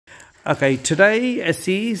Okay, today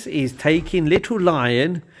Aziz is taking Little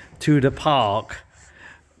Lion to the park.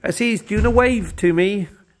 Aziz, do you want to wave to me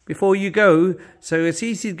before you go? So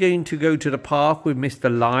Aziz is going to go to the park with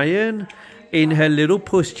Mr. Lion in her little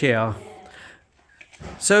pushchair.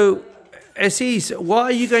 So Aziz, what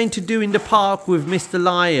are you going to do in the park with Mr.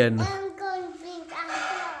 Lion? I'm going to bring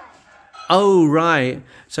a Oh, right.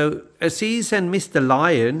 So Aziz and Mr.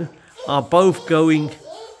 Lion are both going...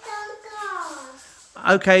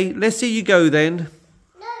 Okay, let's see you go then.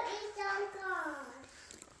 No, it's on cars.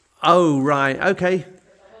 Oh, right. Okay.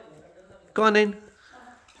 Go on in.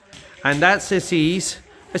 And that's Aziz.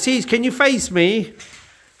 Aziz, can you face me?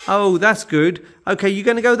 Oh, that's good. Okay, you're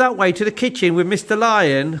going to go that way to the kitchen with Mr.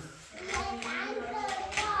 Lion.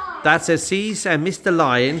 That's Aziz and Mr.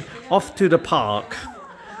 Lion off to the park.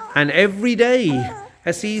 And every day,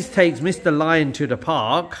 Aziz takes Mr. Lion to the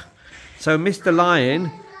park. So Mr.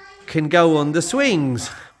 Lion can go on the swings.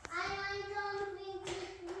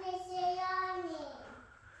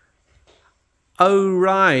 Oh,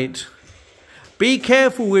 right. Be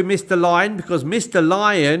careful with Mr. Lion because Mr.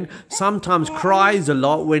 Lion sometimes cries a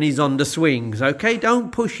lot when he's on the swings. Okay,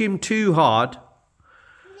 don't push him too hard.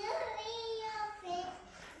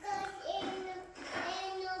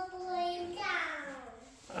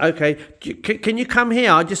 Okay, can you come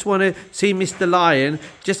here? I just want to see Mr. Lion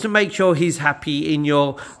just to make sure he's happy in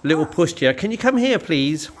your little pushchair. Can you come here,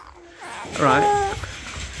 please? All right.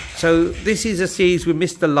 So this is Aziz with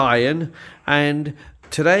Mr. Lion, and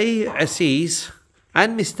today Aziz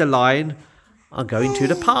and Mr. Lion are going to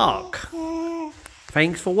the park.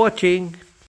 Thanks for watching.